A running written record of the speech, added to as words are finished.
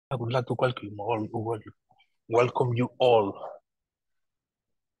I would like to welcome you all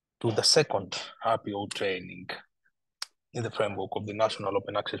to the second RPO training in the framework of the National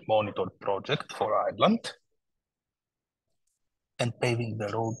Open Access Monitor project for Ireland and paving the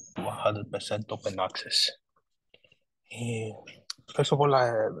road to 100% open access. First of all,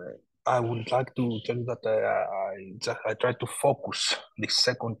 I would like to tell you that I tried to focus this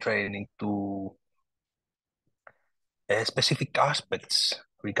second training to specific aspects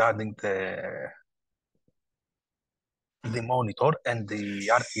regarding the monitor and the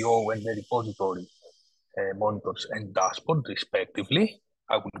RPO and the repository monitors and dashboard, respectively.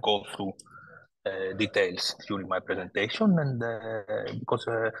 I will go through details during my presentation, and because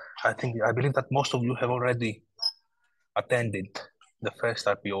I believe that most of you have already attended the first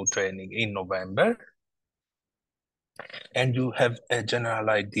RPO training in November, and you have a general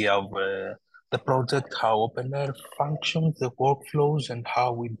idea of the project, how OpenAir functions, the workflows, and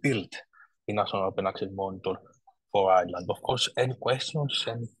how we build the National Open Access Monitor for Ireland. Of course, any questions,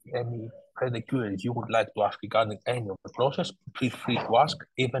 any further queries you would like to ask regarding any of the process, feel free to ask,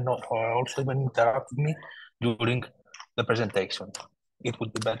 or also even interact with me during the presentation. It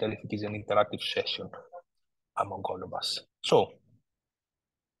would be better if it is an interactive session among all of us. So,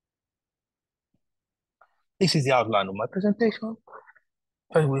 this is the outline of my presentation.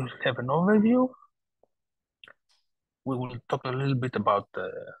 First, we'll have an overview. We will talk a little bit about the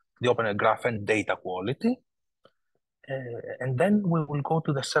OpenAir graph and data quality. And then we will go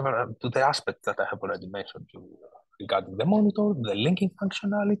to the aspects that I have already mentioned regarding the monitor, the linking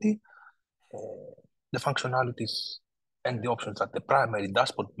functionality, the functionalities and the options that the primary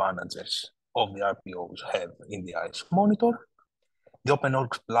dashboard managers of the RPOs have in the IS monitor, the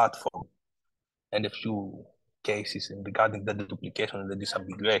OpenOrgs platform, and a few cases regarding the deduplication and the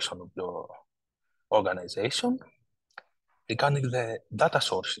disambiguation of your organization, regarding the data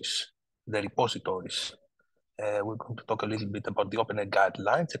sources, the repositories. We're going to talk a little bit about the OpenAir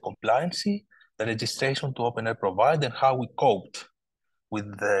guidelines, the compliancy, the registration to OpenAir provide, and how we coped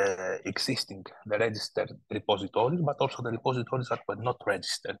with the registered repositories, but also the repositories that were not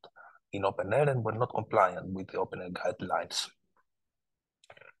registered in OpenAir and were not compliant with the OpenAir guidelines.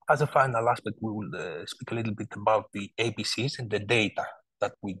 As a final aspect, we will speak a little bit about the APCs and the data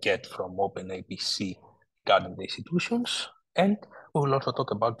that we get from OpenAPC regarding the institutions. And we will also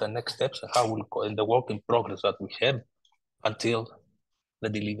talk about the next steps and how we'll go in the work in progress that we have until the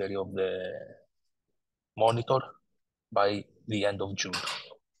delivery of the monitor by the end of June.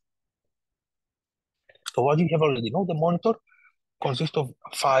 So what you have already know, the monitor consists of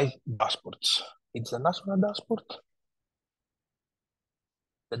 5 dashboards. It's the national dashboard,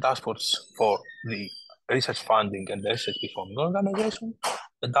 the dashboards for the research funding and the research performing organization,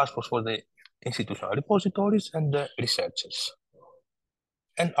 the dashboards for the institutional repositories and the researchers.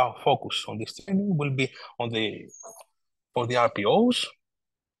 And our focus on this training will be on for the RPOs.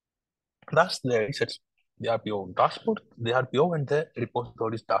 That's the research, the RPO dashboard, the RPO and the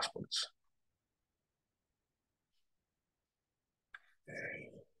repositories dashboards.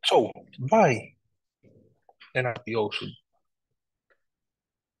 So why an RPO should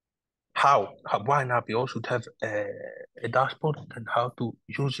why an RPO should have a dashboard and how to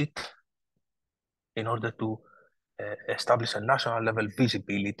use it in order to establish a national level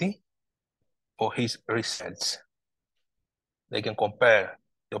visibility for his research. They can compare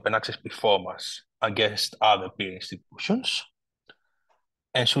the open access performance against other peer institutions,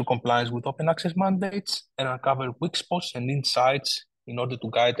 ensure compliance with open access mandates, and uncover weak spots and insights in order to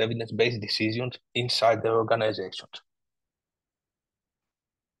guide evidence-based decisions inside their organizations.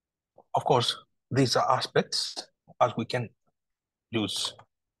 Of course, these are aspects as we can use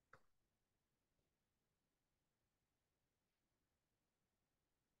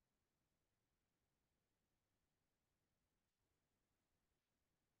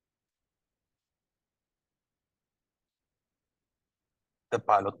the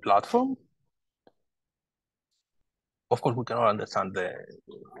pilot platform. Of course, we cannot understand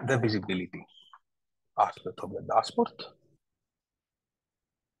the visibility aspect of the dashboard.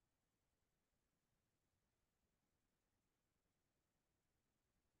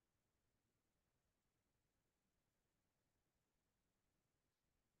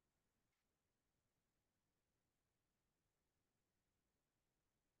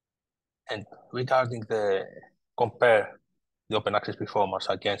 And regarding compare the open access performance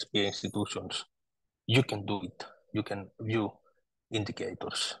against peer institutions, you can do it. You can view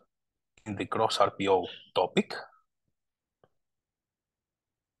indicators in the cross RPO topic.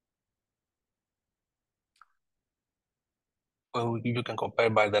 You can compare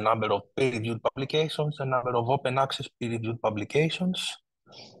by the number of peer-reviewed publications, the number of open access peer-reviewed publications,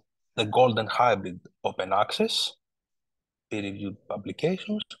 the golden hybrid open access, peer-reviewed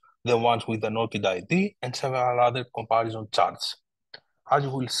publications, the ones with an ORCID ID, and several other comparison charts. As you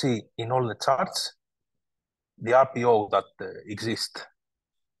will see in all the charts, the RPO that exists,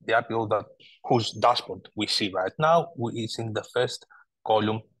 the RPO that whose dashboard we see right now is in the first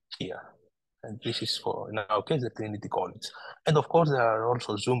column here. And this is for, in our case, the Trinity College. And of course, there are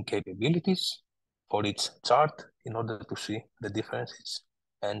also Zoom capabilities for each chart in order to see the differences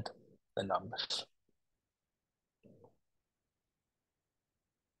and the numbers.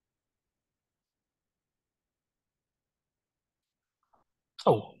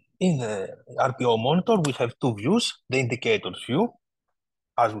 So in the RPO monitor, we have two views, the indicators view,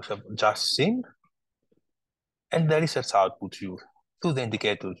 as we have just seen, and the research output view. To the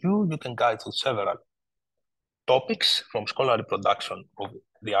indicators view, you can guide through several topics from scholarly production of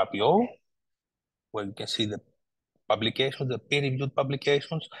the RPO, where you can see the publications, the peer-reviewed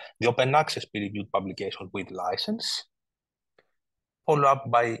publications, the open access peer-reviewed publications with license, followed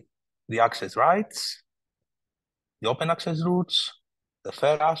up by the access rights, the open access routes, the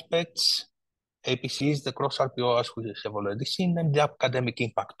fair aspects, APCs, the cross RPO as we have already seen, and the academic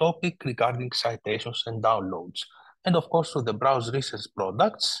impact topic regarding citations and downloads. And of course, to the browse research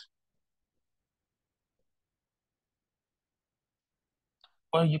products,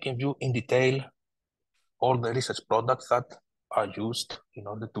 where you can view in detail all the research products that are used in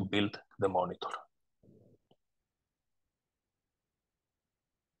order to build the monitor.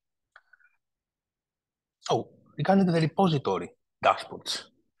 So regarding the repository dashboards,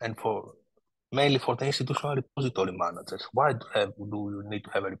 and mainly for the institutional repository managers, why do you need to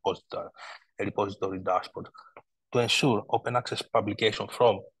have a repository dashboard? To ensure open access publication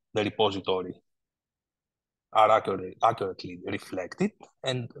from the repository are accurately reflected,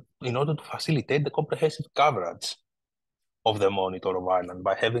 and in order to facilitate the comprehensive coverage of the monitor of Ireland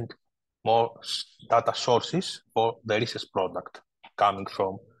by having more data sources for the research product coming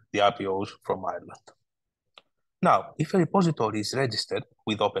from the RPOs from Ireland. Now, if a repository is registered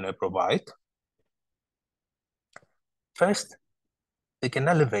with OpenAir Provide, first, they can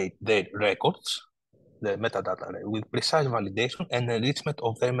elevate their records, the metadata array, with precise validation and enrichment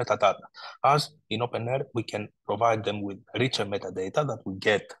of their metadata. As in OpenAir, we can provide them with richer metadata that we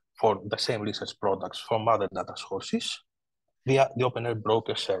get for the same research products from other data sources via the OpenAir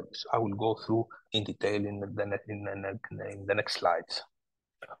broker service. I will go through in detail in the next slides.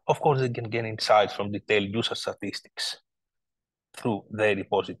 Of course, they can gain insights from detailed user statistics through their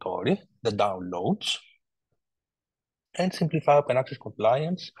repository, the downloads, and simplify open access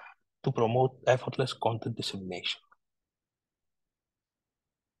compliance to promote effortless content dissemination.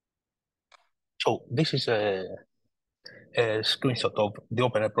 So this is a screenshot of the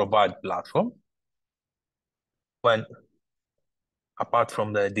OpenAir Provide platform, when apart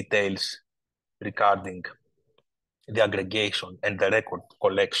from the details regarding the aggregation and the record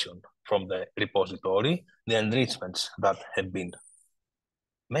collection from the repository, the enrichments that have been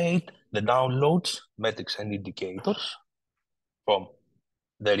made, the downloads, metrics and indicators from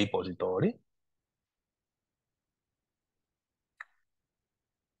the repository,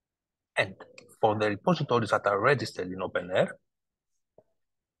 and for the repositories that are registered in OpenAir,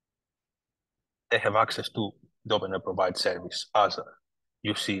 they have access to the OpenAir Provide service, as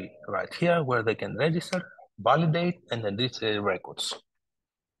you see right here, where they can register, validate, and enrich their records.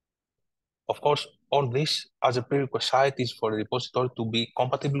 Of course, all this as a prerequisite is for the repository to be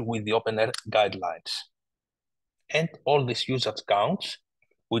compatible with the OpenAir guidelines. And all these usage counts,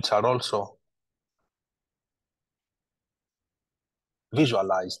 which are also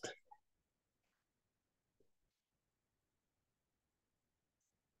visualized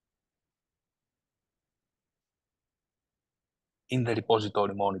in the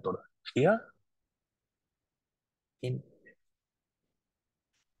repository monitor here, in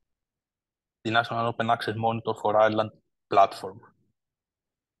the National Open Access Monitor for Ireland platform,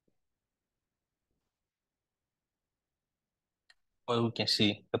 where we can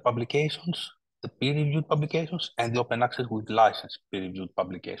see the publications, the peer-reviewed publications, and the open access with licensed peer-reviewed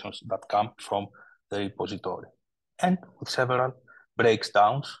publications that come from the repository, and with several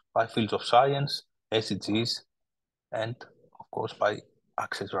breakdowns by fields of science, SDGs, and of course by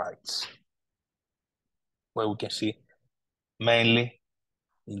access rights, where we can see mainly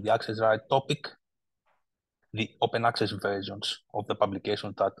in the access right topic, the open access versions of the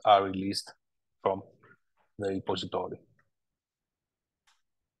publications that are released from the repository.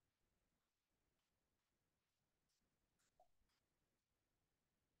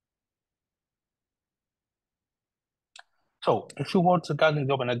 So a few words regarding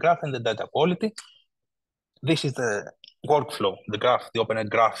the OpenAir and the data quality. This is the workflow, the graph, the OpenAir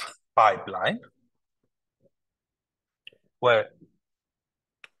graph pipeline where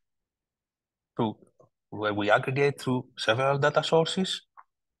we aggregate through several data sources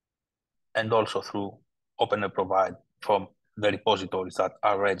and also through OpenAir provide from the repositories that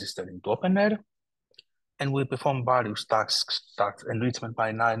are registered into OpenAir. And we perform various tasks, enrichment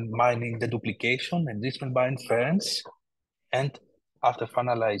by mining, deduplication, enrichment by inference, and after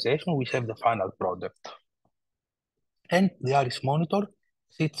finalization, we have the final product. And the Iris monitor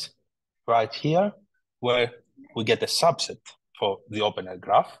sits right here, where we get a subset for the OpenAir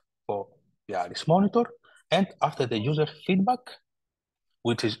graph for the Iris monitor. And after the user feedback,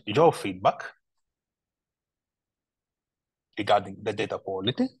 which is your feedback regarding the data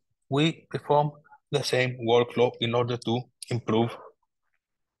quality, we perform the same workflow in order to improve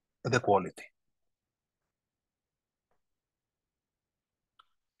the quality.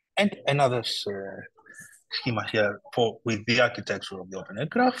 And another schema here with the architecture of the OpenAir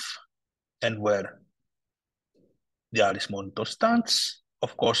graph and where the Iris monitor stands.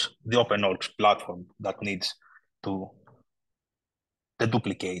 Of course, the OpenOrgs platform that needs to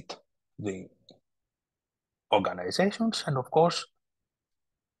deduplicate the organizations. And of course,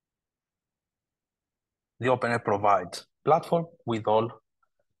 the OpenAir provides platform with all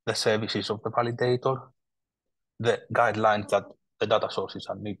the services of the validator, the guidelines that the data sources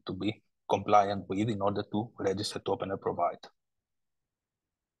need to be compliant with in order to register to OpenAir provide.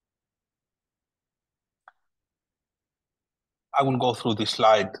 I will go through this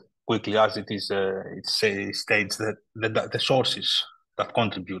slide quickly as it is. It states that the sources that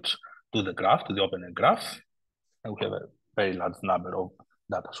contribute to the graph, to the OpenAir graph, and we have a very large number of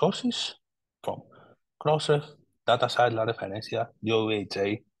data sources from Crossref, DataSite, La Referencia,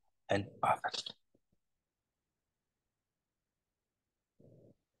 DOHA, and others.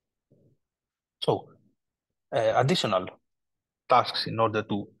 So, additional tasks in order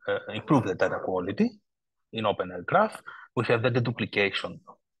to improve the data quality in OpenAir graph, we have the deduplication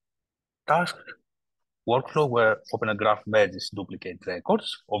task workflow where OpenAir graph merges duplicate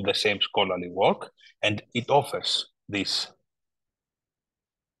records of the same scholarly work, and it offers these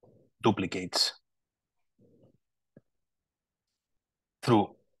duplicates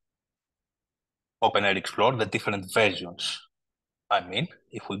through OpenAir Explorer, the different versions. I mean,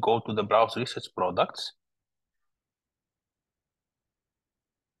 if we go to the browse research products,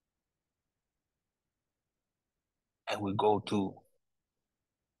 and we go to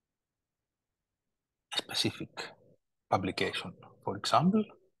a specific publication, for example,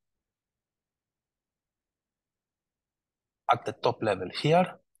 at the top level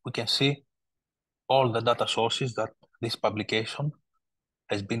here, we can see all the data sources that this publication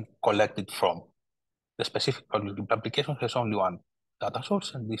has been collected from. The specific publication has only one data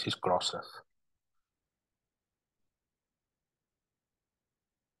source, and this is Crossref.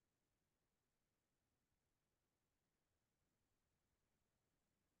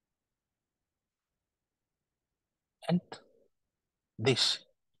 And this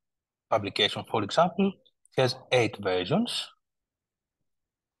publication, for example, has 8 versions.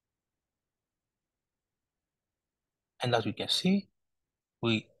 And as you can see,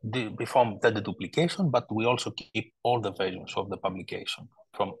 we perform the deduplication, but we also keep all the versions of the publication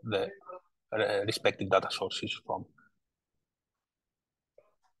from the respective data sources from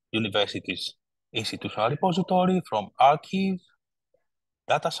universities, institutional repository, from archive,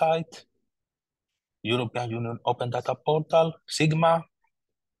 DataSite, European Union Open Data Portal, Sigma,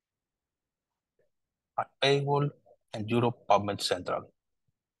 Paywall, and Europe PubMed Central.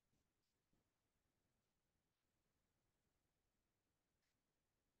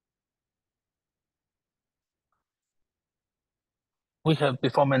 We have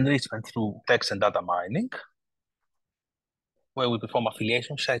performed enrichment through text and data mining, where we perform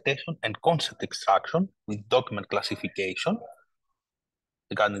affiliation, citation, and concept extraction with document classification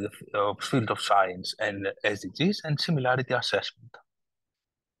regarding the field of science and SDGs, and similarity assessment.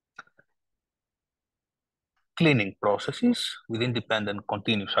 Cleaning processes with independent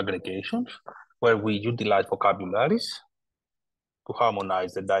continuous aggregations, where we utilize vocabularies to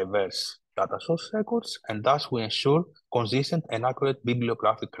harmonize the diverse data source records, and thus we ensure consistent and accurate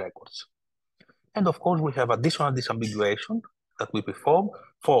bibliographic records. And of course, we have additional disambiguation that we perform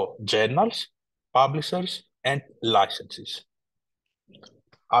for journals, publishers, and licenses,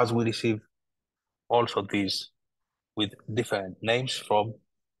 as we receive also these with different names from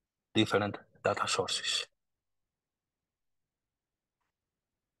different data sources.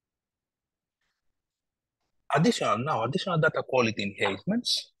 Additional data quality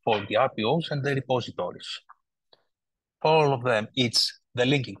enhancements for the RPOs and the repositories. For all of them, it's the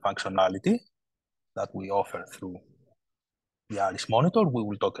linking functionality that we offer through the Iris monitor. We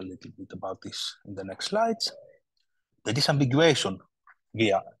will talk a little bit about this in the next slides. The disambiguation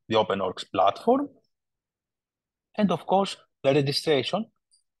via the OpenOrgs platform, and of course, the registration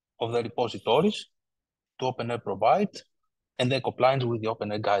of the repositories to OpenAir provide and their compliance with the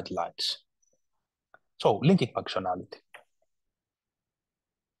OpenAir guidelines. So, linking functionality.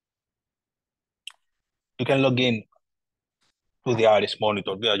 You can log in to the Iris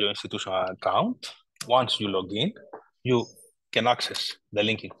monitor via your institutional account. Once you log in, you can access the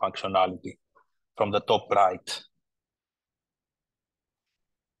linking functionality from the top right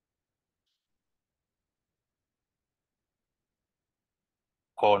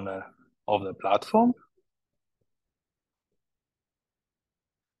corner of the platform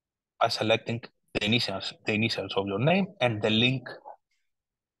by selecting the initials of your name and the link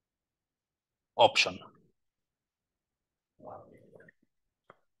option,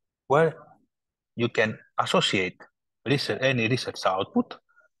 where you can associate any research output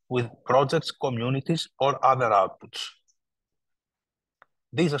with projects, communities, or other outputs.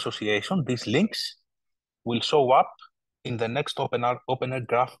 These associations, these links, will show up in the next OpenAir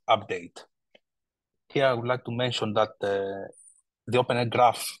Graph update. Here, I would like to mention that the OpenAir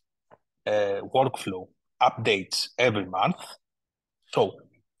Graph workflow updates every month. So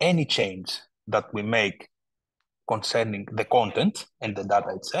any change that we make concerning the content and the data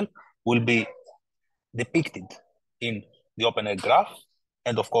itself will be depicted in the OpenAir Graph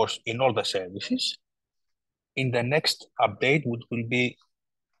and, of course, in all the services in the next update, which will be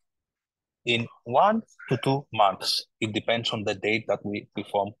in 1 to 2 months. It depends on the date that we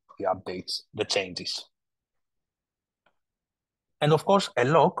perform the updates, the changes. And of course, a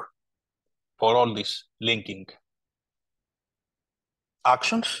log for all these linking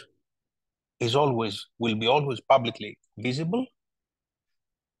actions will be always publicly visible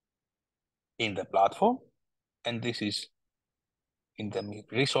in the platform. And this is in the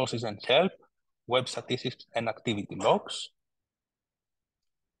resources and help, web statistics and activity logs,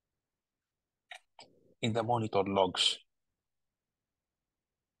 in the monitor logs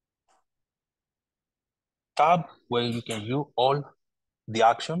tab, where you can view all the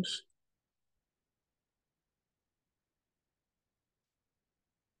actions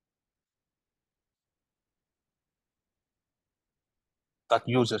that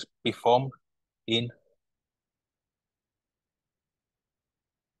users perform in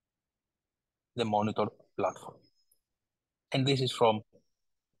the monitor platform. And this is from,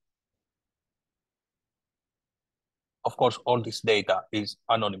 of course, all this data is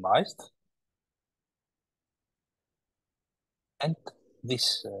anonymized. And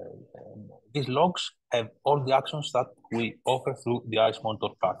these logs have all the actions that we offer through the Iris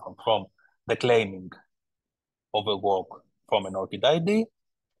Monitor platform, from the claiming of a work from an ORCID ID,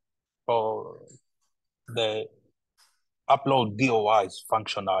 or the upload DOIs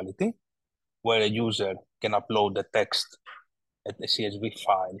functionality, where a user can upload the text at a CSV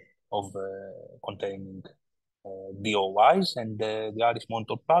file of containing DOIs, and the Iris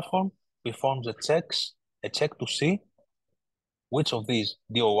Monitor platform performs a check to see which of these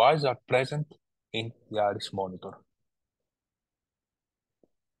DOIs are present in the Iris Monitor.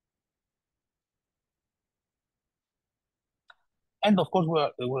 And of course,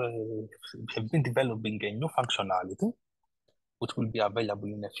 we have been developing a new functionality, which will be available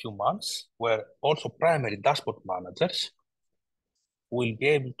in a few months, where also primary dashboard managers will be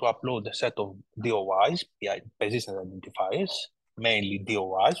able to upload a set of DOIs, persistent identifiers, mainly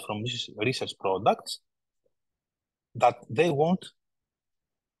DOIs from research products that they want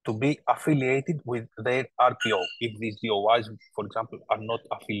to be affiliated with their RPO. If these DOIs, for example, are not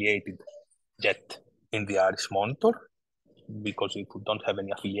affiliated yet in the Iris Monitor, because if we don't have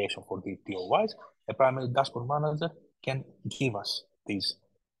any affiliation for these DOIs, a primary dashboard manager can give us these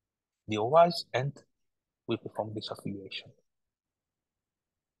DOIs and we perform this affiliation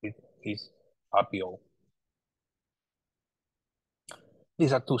with his RPO.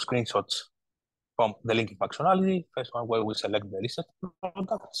 These are two screenshots from the linking functionality. First one where we select the research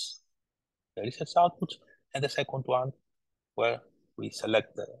products, the research outputs, and the second one where we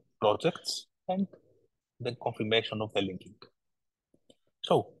select the projects and the confirmation of the linking.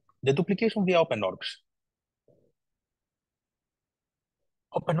 So the duplication via OpenOrgs.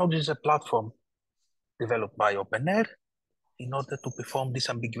 OpenOrgs is a platform developed by OpenAir in order to perform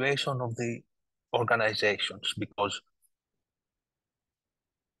disambiguation of the organizations, because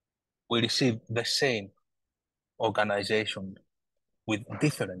we receive the same organization with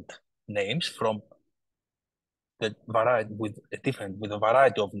different names from the variety with a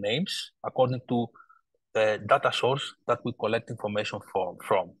variety of names according to the data source that we collect information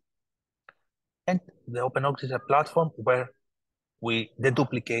from. And the OpenOrgs is a platform where we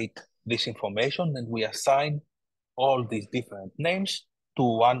deduplicate this information and we assign all these different names to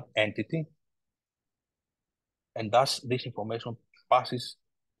one entity. And thus, this information passes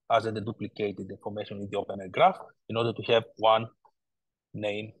as a deduplicated information in the OpenAI graph in order to have one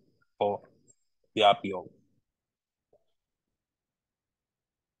name for the RPO.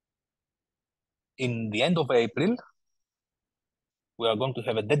 In the end of April, we are going to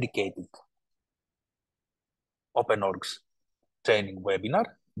have a dedicated OpenOrgs training webinar,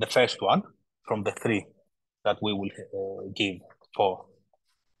 the first one from the 3 that we will give for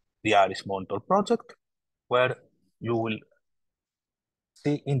the Iris Monitor project, where you will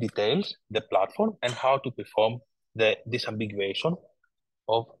see in details the platform and how to perform the disambiguation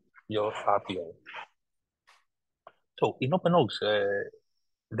of your RPO. So in OpenOrgs,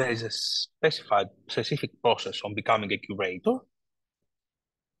 there is a specific process on becoming a curator.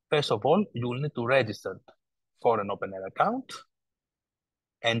 First of all, you will need to register for an OpenAI account.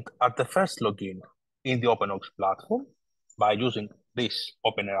 And at the first login in the OpenOrgs platform, by using this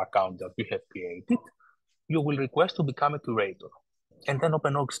OpenAI account that you have created, you will request to become a curator. And then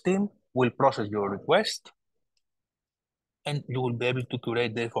OpenOrgs team will process your request, and you will be able to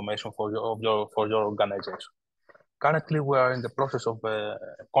curate the information for your organization. Currently, we are in the process of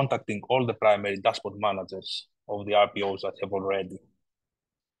contacting all the primary dashboard managers of the RPOs that have already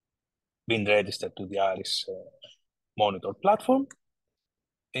been registered to the Iris Monitor platform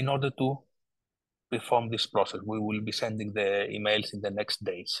in order to perform this process. We will be sending the emails in the next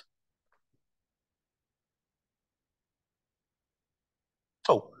days.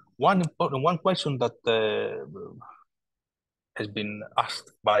 So one question that has been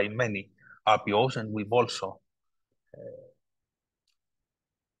asked by many RPOs, and we've also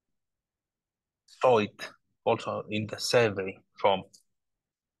saw it also in the survey from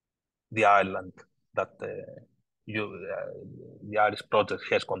the island that the Iris project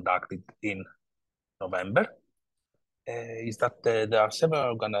has conducted in November, is that there are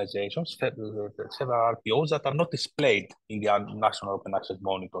several organizations, several RPOs that are not displayed in the National Open Access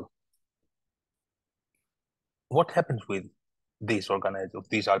Monitor. What happens with these organizations,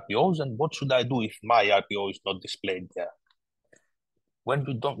 these RPOs, and what should I do if my RPO is not displayed there? When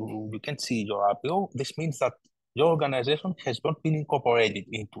you can't see your RPO, this means that your organization has not been incorporated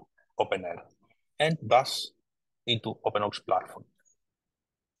into OpenAI and thus into OpenOrgs platform.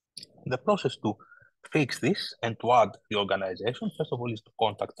 The process to fix this and to add the organization, first of all, is to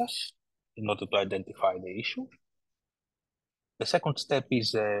contact us in order to identify the issue. The second step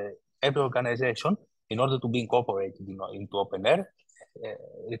is every organization, in order to be incorporated into OpenAI,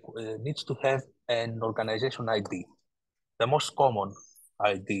 needs to have an organization ID. The most common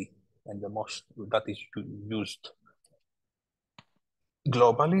ID and the most that is used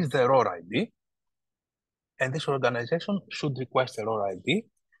globally is the ROR ID. And this organization should request a ROR ID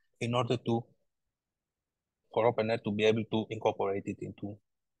in order for OpenAI to be able to incorporate it into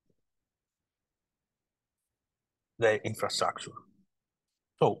the infrastructure.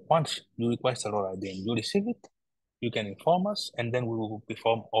 So once you request a ROR ID and you receive it, you can inform us, and then we will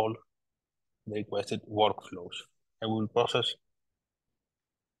perform all the requested workflows, and we will process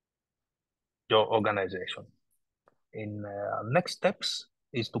your organization. In next steps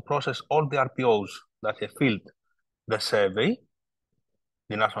is to process all the RPOs that have filled the survey,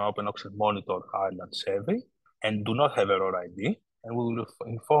 the National Open Access Monitor Ireland survey, and do not have a ROR ID, and we will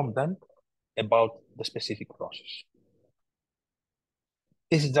inform them about the specific process.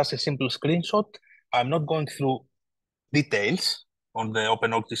 This is just a simple screenshot. I'm not going through details on the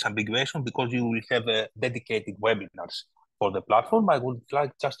OpenOrgs disambiguation because you will have dedicated webinars for the platform. I would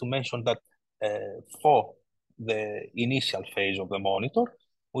like just to mention that for the initial phase of the monitor,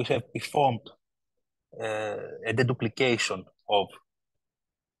 we have performed a deduplication of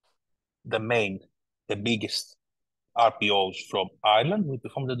the biggest RPOs from Ireland. We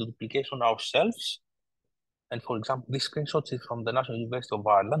performed the deduplication ourselves. And for example, this screenshot is from the National University of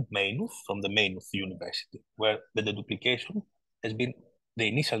Ireland, Maynooth, from the Maynooth University, where the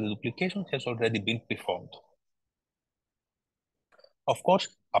initial deduplication has already been performed. Of course,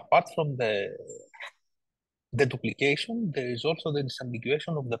 apart from the deduplication, there is also the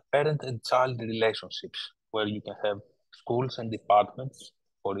disambiguation of the parent and child relationships, where you can have schools and departments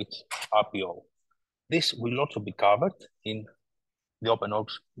for each RPO. This will also be covered in the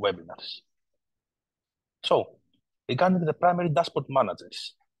OpenOrgs webinars. So, regarding the primary dashboard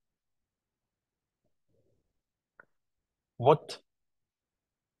managers, what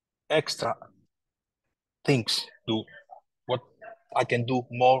extra things what I can do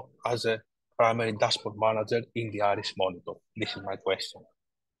more as a primary dashboard manager in the Iris Monitor? This is my question.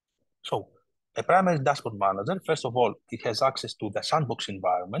 So, A primary dashboard manager, first of all, it has access to the sandbox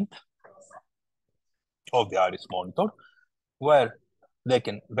environment of the Iris monitor, where they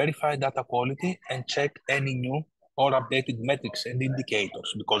can verify data quality and check any new or updated metrics and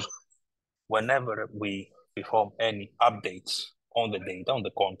indicators, because whenever we perform any updates on the data, on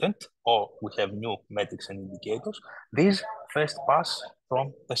the content, or we have new metrics and indicators, these first pass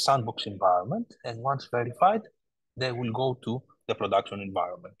from the sandbox environment, and once verified, they will go to the production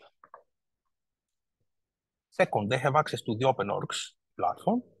environment. Second, they have access to the OpenOrgs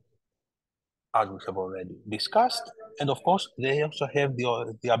platform, as we have already discussed. And of course, they also have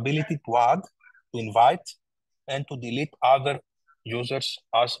the ability to add, to invite, and to delete other users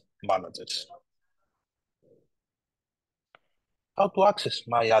as managers. How to access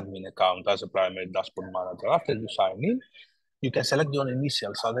my admin account as a primary dashboard manager? After you sign in, you can select your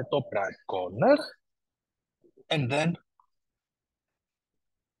initials at the top right corner, and then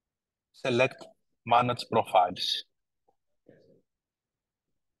select Manage Profiles.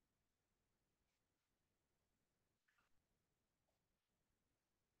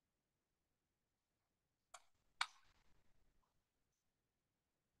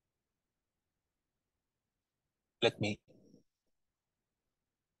 Let me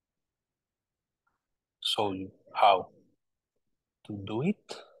show you how to do it.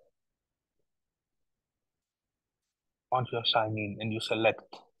 Once you sign in and you select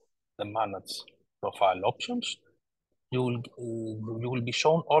the Manage Profile options, you will be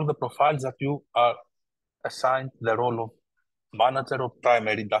shown all the profiles that you are assigned the role of manager or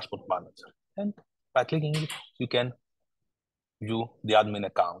primary dashboard manager. And by clicking it, you can view the admin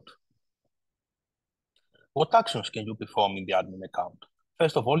account. What actions can you perform in the admin account?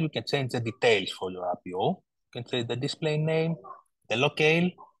 First of all, you can change the details for your RPO. You can change the display name, the locale,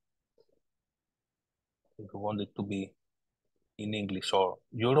 if you want it to be in English or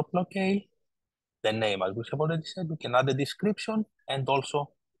Europe locale, the name, as we have already said. You can add a description and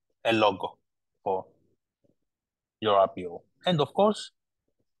also a logo for your RPO. And of course,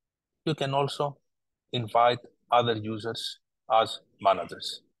 you can also invite other users as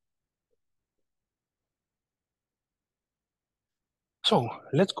managers. So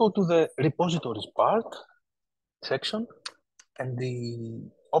let's go to the repositories part section and the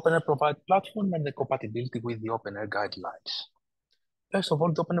OpenAir Provide platform and the compatibility with the OpenAir guidelines. First of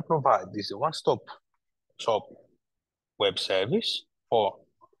all, the OpenAir Provide is a one-stop shop web service for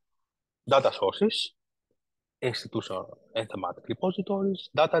data sources, institutional and thematic repositories,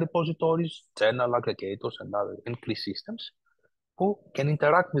 data repositories, journal aggregators, and other entry systems who can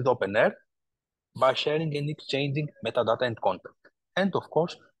interact with OpenAir by sharing and exchanging metadata and content. And of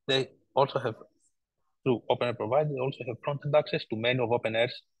course, they also have, through OpenAir Provide, they also have front-end access to many of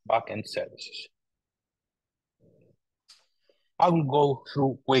OpenAir's backend services. I will go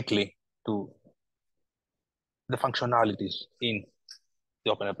through quickly to the functionalities in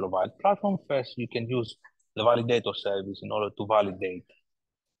the OpenAir Provide platform. First, you can use the validator service in order to validate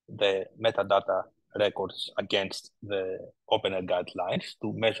the metadata records against the OpenAir guidelines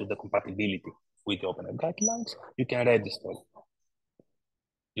to measure the compatibility with the OpenAir guidelines. You can register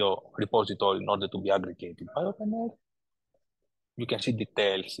your repository in order to be aggregated by OpenAir. You can see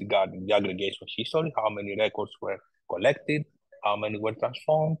details regarding the aggregation history, how many records were collected, how many were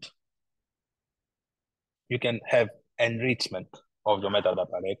transformed. You can have enrichment of your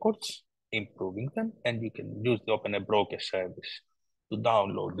metadata records, improving them, and you can use the OpenAir broker service to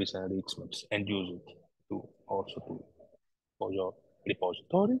download these enrichments and use it for your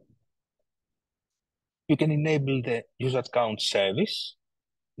repository. You can enable the user count service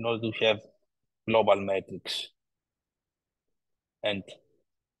in order to have global metrics and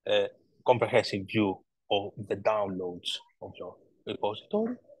a comprehensive view of the downloads of your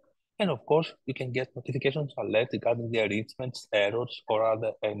repository. And of course, you can get notifications alerts regarding the enrichments, errors, or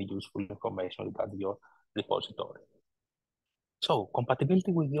other any useful information regarding your repository. So,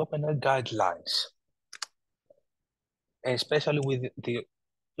 compatibility with the OpenAir guidelines, and especially with the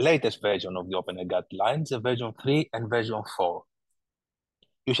latest version of the OpenAir guidelines, the version 3 and version 4.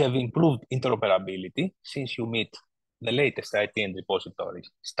 You have improved interoperability since you meet the latest IT and repository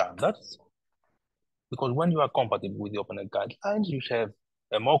standards, because when you are compatible with the OpenAir guidelines, you have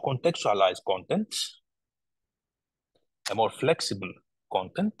a more contextualized content, a more flexible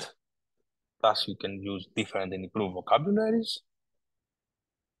content, thus you can use different and improved vocabularies.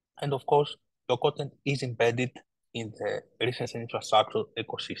 And of course, your content is embedded in the research and infrastructure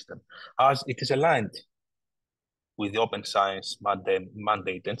ecosystem, as it is aligned with the open science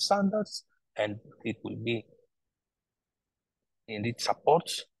mandate and standards, and it will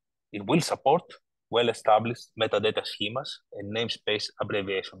will support well-established metadata schemas and namespace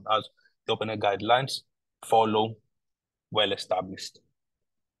abbreviation, as the the OpenAir guidelines follow well-established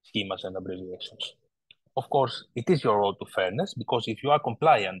schemas and abbreviations. Of course, it is your road to fairness, because if you are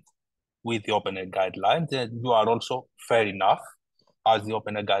compliant with the OpenAir guidelines, then you are also fair enough, as the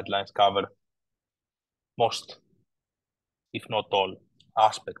OpenAir guidelines cover most, if not all,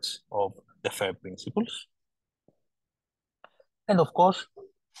 aspects of the FAIR principles. And of course,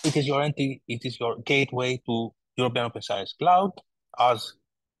 it is your gateway to European Open Science Cloud, as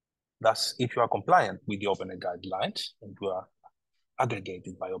thus, if you are compliant with the OpenAir guidelines and you are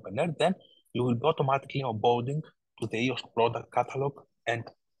aggregated by OpenAir, then you will be automatically onboarding to the EOS product catalog and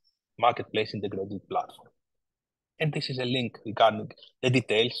marketplace integrated platform. And this is a link regarding the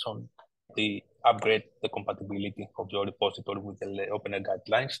details on the upgrade the compatibility of your repository with the OpenAir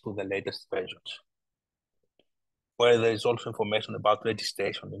guidelines to the latest versions, where there is also information about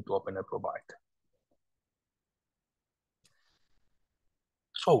registration into OpenAir Provide.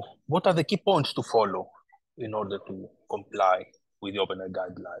 So, what are the key points to follow in order to comply with the OpenAir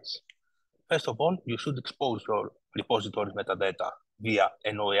guidelines? First of all, you should expose your repository metadata via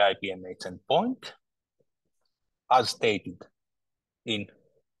an OAI PMH endpoint, as stated in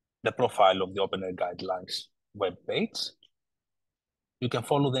the profile of the OpenAir guidelines web page. You can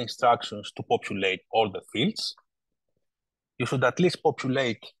follow the instructions to populate all the fields. You should at least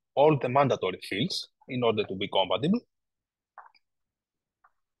populate all the mandatory fields in order to be compatible,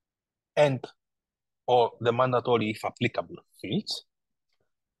 and or the mandatory, if applicable, fields.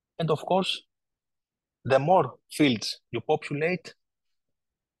 And of course, the more fields you populate,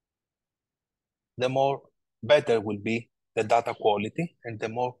 the more better will be the data quality, and the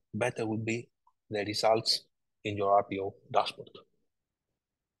more better will be the results in your RPO dashboard.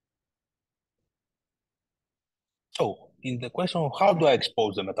 So, in the question of how do I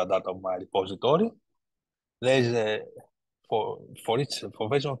expose the metadata of my repository, there is a, for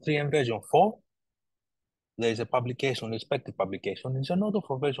version 3 and version 4, there is a publication, respective publication. There's another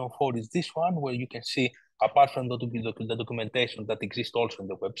for version 4 is this one, where you can see, apart from the documentation that exists also on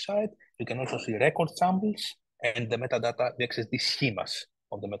the website, you can also see record samples and the metadata, the XSD schemas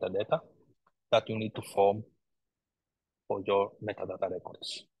of the metadata that you need to form for your metadata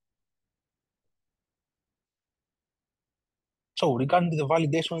records. So regarding the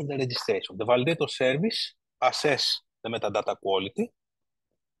validation and the registration, the validator service assess the metadata quality.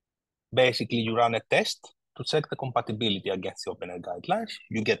 Basically, you run a test to check the compatibility against the OpenAir guidelines.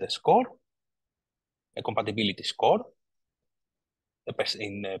 You get a score, a compatibility score,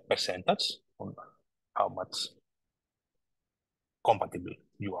 in percentage on how much compatible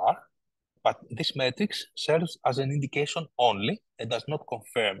you are. But this matrix serves as an indication only and does not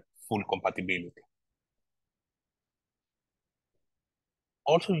confirm full compatibility.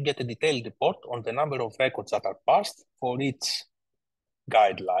 Also, you get a detailed report on the number of records that are passed for each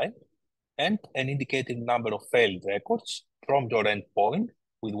guideline and an indicated number of failed records from your endpoint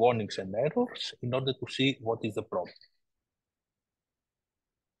with warnings and errors in order to see what is the problem.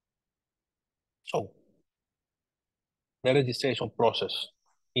 So, the registration process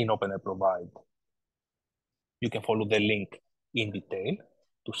in OpenAir Provide. You can follow the link in detail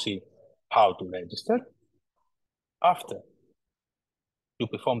to see how to register. After you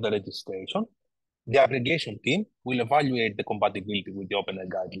perform the registration, the aggregation team will evaluate the compatibility with the OpenAir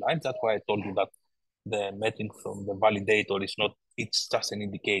guidelines. That's why I told you that the metric from the validator is not, it's just an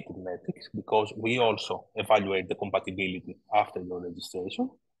indicated metric, because we also evaluate the compatibility after your registration.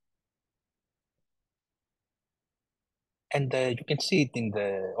 And you can see it in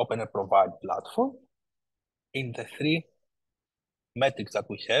the OpenAir Provide platform in the three metrics that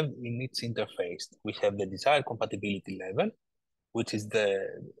we have in each interface. We have the desired compatibility level, which is the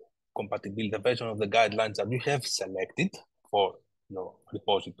compatibility, the version of the guidelines that you have selected for your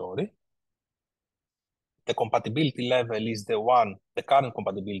repository. The compatibility level is the one, the current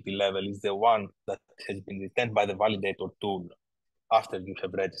compatibility level is the one that has been returned by the validator tool after you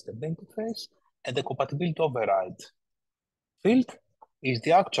have registered the interface. And the compatibility override field is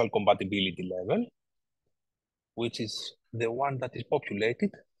the actual compatibility level, which is the one that is populated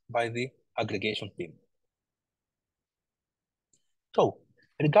by the aggregation team. So,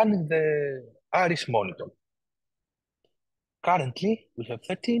 regarding the ARIS monitor, currently we have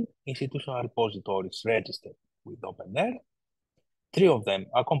 13 institutional repositories registered with OpenAir. 3 of them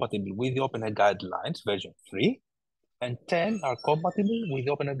are compatible with the OpenAir guidelines version 3, and 10 are compatible with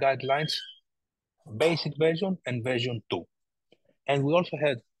the OpenAir guidelines basic version and version 2. And we also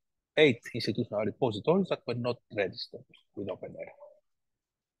had 8 institutional repositories that were not registered with OpenAir.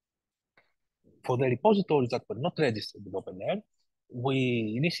 For the repositories that were not registered with OpenAir,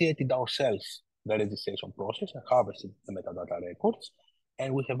 we initiated ourselves the registration process and harvested the metadata records,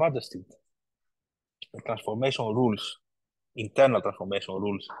 and we have adjusted the transformation rules, internal transformation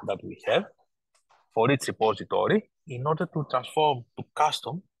rules that we have for each repository in order to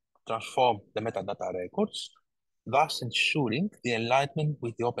custom transform the metadata records, thus ensuring the alignment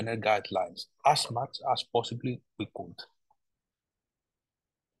with the OpenAir guidelines as much as possibly we could.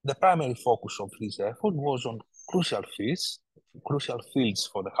 The primary focus of this effort was on crucial fields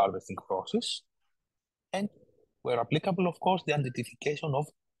for the harvesting process, and where applicable, of course, the identification of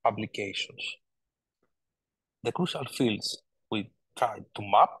publications. The crucial fields we tried to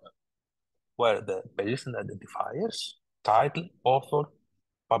map were the persistent identifiers, title, author,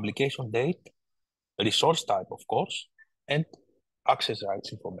 publication date, resource type, of course, and access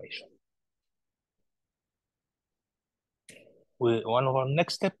rights information. One of our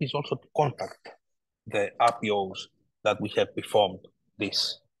next steps is also to contact the RPOs that we have performed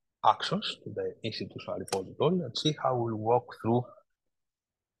these actions to the institutional repository and see how we'll walk through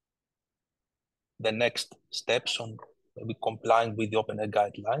the next steps on maybe complying with the OpenAir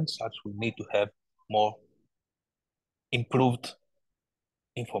guidelines, as we need to have more improved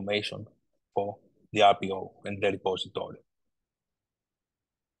information for the RPO and the repository.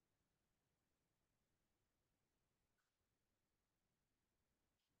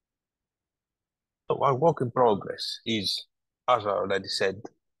 So our work in progress is, as I already said,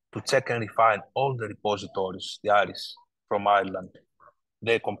 to check and refine all the repositories, the IRIS from Ireland,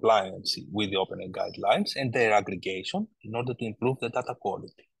 their compliance with the OpenAir guidelines and their aggregation in order to improve the data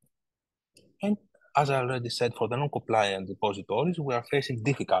quality. And as I already said, for the non-compliant repositories, we are facing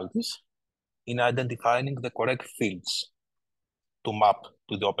difficulties in identifying the correct fields to map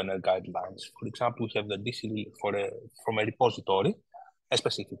to the OpenAir guidelines. For example, we have the DC from a repository, a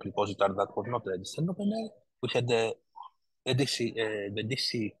specific repository that was not registered in OpenAir. We had the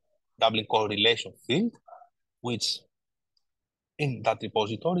DC doubling correlation field, which in that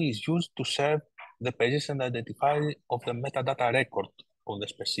repository is used to serve the persistent identifier of the metadata record of the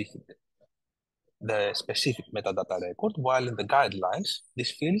specific metadata record, while in the guidelines,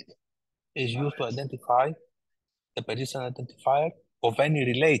 this field is used to identify the persistent identifier of any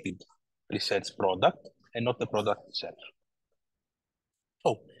related research product and not the product itself.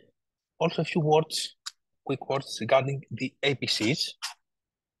 So, also a few words, quick words regarding the APCs.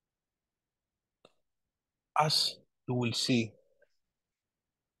 As you will see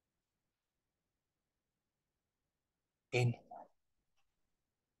in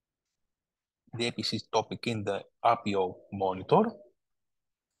the APCs topic in the RPO monitor,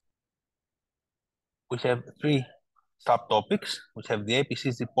 we have three subtopics. We have the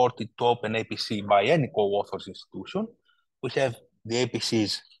APCs reported to OpenAPC by any co-authors institution. We have the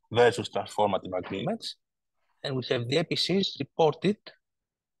APCs versus transformative agreements. And we have the APCs reported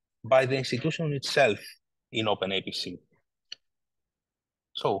by the institution itself in OpenAPC.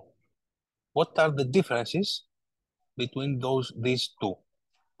 So, what are the differences between these two?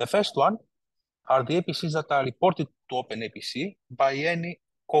 The first one are the APCs that are reported to OpenAPC by any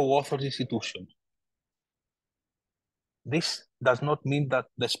co-authored institution. This does not mean that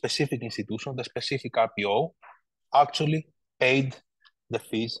the specific institution, the specific RPO, actually paid the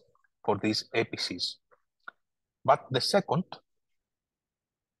fees for these APCs. But the second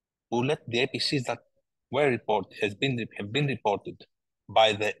bullet, the APCs that were reported, have been reported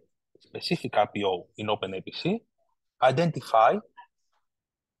by the specific RPO in OpenAPC, identify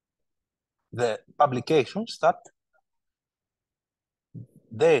the publications that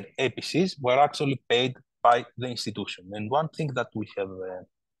their APCs were actually paid by the institution. And one thing that we have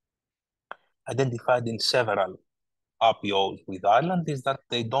identified in several RPOs with Ireland is that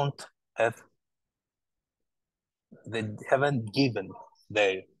they haven't given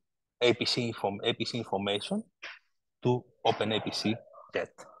their APC information to OpenAPC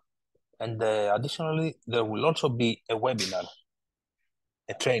yet. And additionally, there will also be a webinar,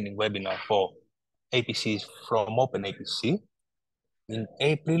 a training webinar for APCs from OpenAPC in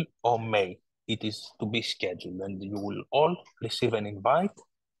April or May. It is to be scheduled, and you will all receive an invite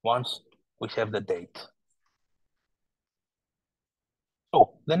once we have the date.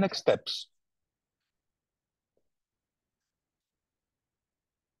 So, the next steps.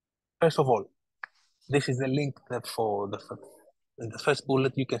 First of all, this is the link that in the first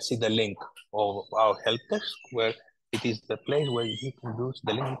bullet, you can see the link of our help desk, where it is the place where you can use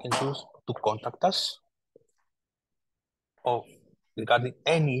the link you can use to contact us or regarding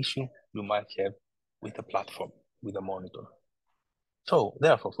any issue you might have with the platform, with the monitor. So,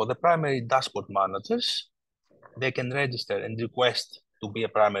 therefore, for the primary dashboard managers, they can register and request to be a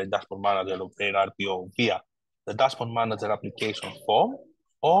primary dashboard manager of their RPO via the dashboard manager application form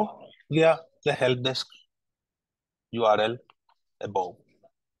or via the help desk URL above.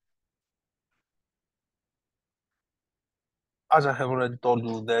 as I have already told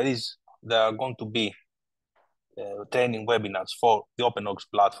you, there are going to be training webinars for the OpenOx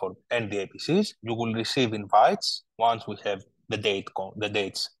platform and the APCs. You will receive invites once we have the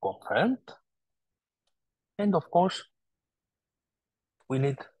dates confirmed. And of course, we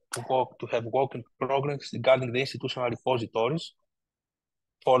need to have work in progress regarding the institutional repositories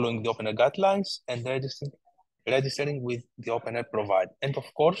following the OpenAir guidelines and registering with the OpenAir provider. And of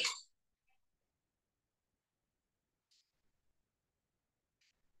course,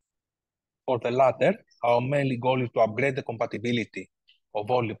 for the latter, our main goal is to upgrade the compatibility of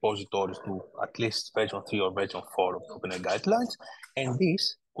all repositories to at least version 3 or version 4 of OpenAir guidelines. And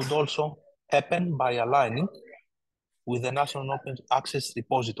this could also happen by aligning with the National Open Access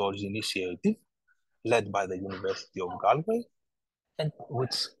Repositories Initiative led by the University of Galway, and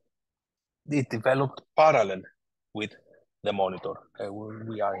which it developed parallel with the monitor.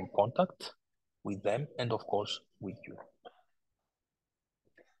 We are in contact with them and of course with you.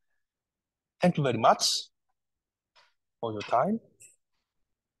 Thank you very much for your time.